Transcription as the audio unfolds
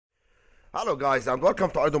Hello guys and welcome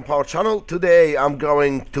to iDonPower channel. Today I'm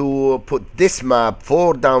going to put this map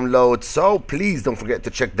for download, so please don't forget to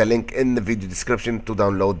check the link in the video description to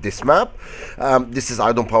download this map. This is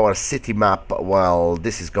iDonPower city map. Well,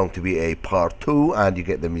 this is going to be a part 2 and you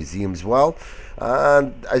get the museum as well.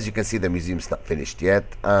 And as you can see, the museum's not finished yet,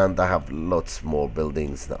 and I have lots more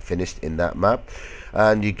buildings not finished in that map.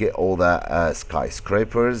 And you get all the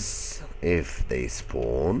skyscrapers if they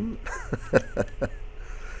spawn.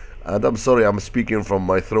 And I'm sorry, I'm speaking from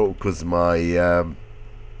my throat because my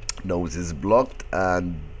nose is blocked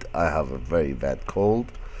and I have a very bad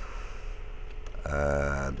cold.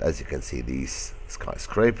 And as you can see, these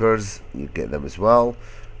skyscrapers, you get them as well.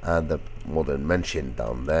 And the modern mansion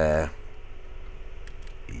down there.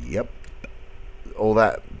 Yep. All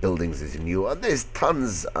that buildings is new. And there's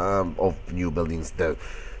tons of new buildings. The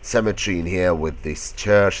cemetery in here with this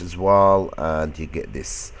church as well. And you get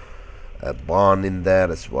this barn in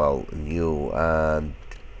there as well, new. And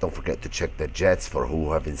don't forget to check the jets for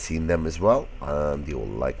who haven't seen them as well, and you will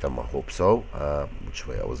like them, I hope so. Which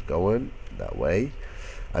way I was going? That way.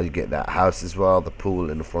 And you get that house as well, the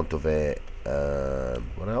pool in the front of it.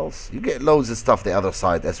 What else? You get loads of stuff the other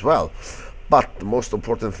side as well. But the most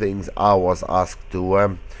important things, I was asked to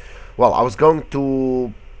well, I was going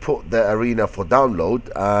to put the arena for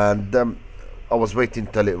download, and I was waiting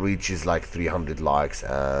till it reaches like 300 likes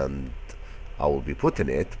and I will be putting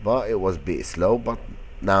it, but it was a bit slow. But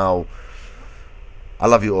now I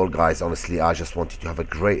love you all guys. Honestly, I just wanted to have a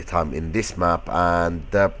great time in this map, and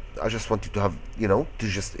I just wanted to have, you know, to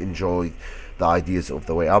just enjoy the ideas of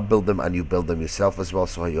the way I build them, and you build them yourself as well,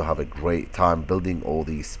 so you have a great time building all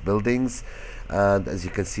these buildings. And as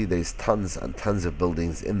you can see, there's tons and tons of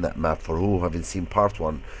buildings in that map. For who haven't seen part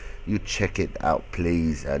 1, you check it out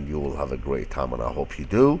please, and you will have a great time, and I hope you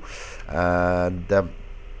do. And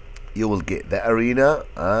you will get the arena,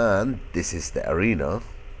 and this is the arena.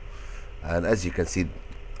 And as you can see,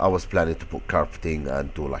 I was planning to put carpeting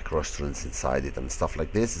and do like restaurants inside it and stuff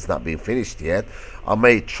like this. It's not been finished yet. I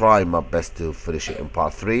may try my best to finish it in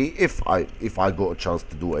part 3 if I got a chance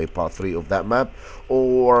to do a part 3 of that map.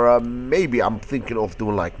 Or maybe I'm thinking of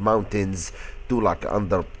doing like mountains, do like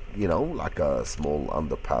under, you know, like a small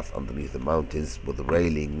underpath underneath the mountains with the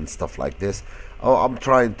railing and stuff like this. Oh, I'm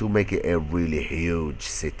trying to make it a really huge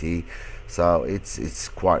city, so it's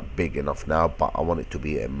quite big enough now, but I want it to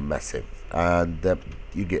be a massive. And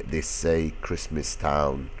you get this Christmas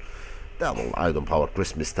town, that one, iDonPower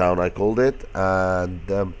Christmas town I called it.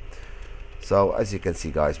 And so as you can see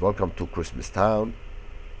guys, welcome to Christmas town,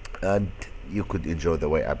 and you could enjoy the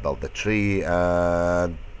way I built the tree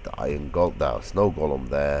and the iron golem, the snow golem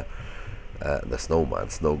there, the snowman,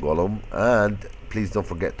 snow golem. And please don't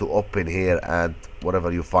forget to open here, and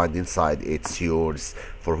whatever you find inside, it's yours.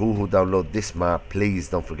 For who download this map, please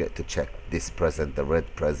don't forget to check this present, the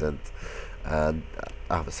red present, and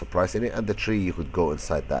I have a surprise in it. And the tree, you could go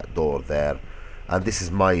inside that door there. And this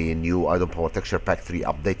is my new iDonPower texture pack 3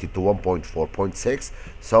 updated to 1.4.6.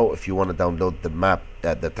 so if you want to download the map,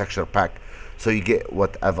 the texture pack, so you get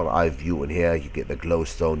whatever I view in here, you get the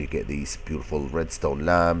glowstone, you get these beautiful redstone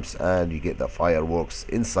lamps, and you get the fireworks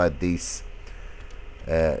inside these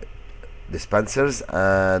dispensers,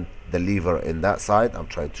 and the lever in that side. I'm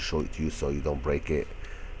trying to show it to you so you don't break it.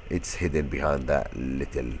 It's hidden behind that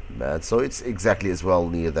little man, so it's exactly as well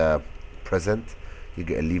near the present. You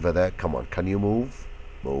get a lever there. Come on, can you move?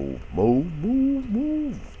 Move.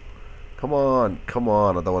 Come on,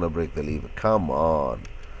 I don't want to break the lever. Come on.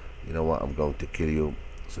 You know what, I'm going to kill you,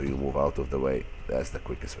 so you move out of the way. That's the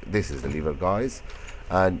quickest way. This is the lever guys,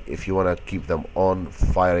 and if you want to keep them on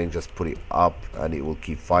firing, just put it up and it will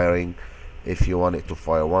keep firing. If you want it to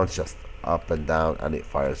fire once, just up and down and it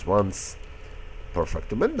fires once.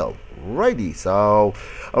 Perfecto, righty. So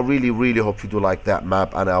I really hope you do like that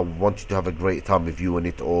map, and I want you to have a great time reviewing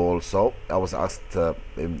it all. So I was asked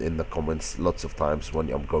in the comments lots of times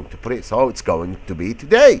when I'm going to put it, so it's going to be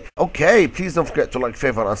today. Okay, please don't forget to like,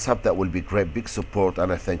 favorite and sub. That will be great, big support,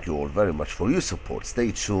 and I thank you all very much for your support.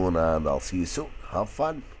 Stay tuned and I'll see you soon. Have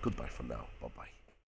fun. Goodbye for now.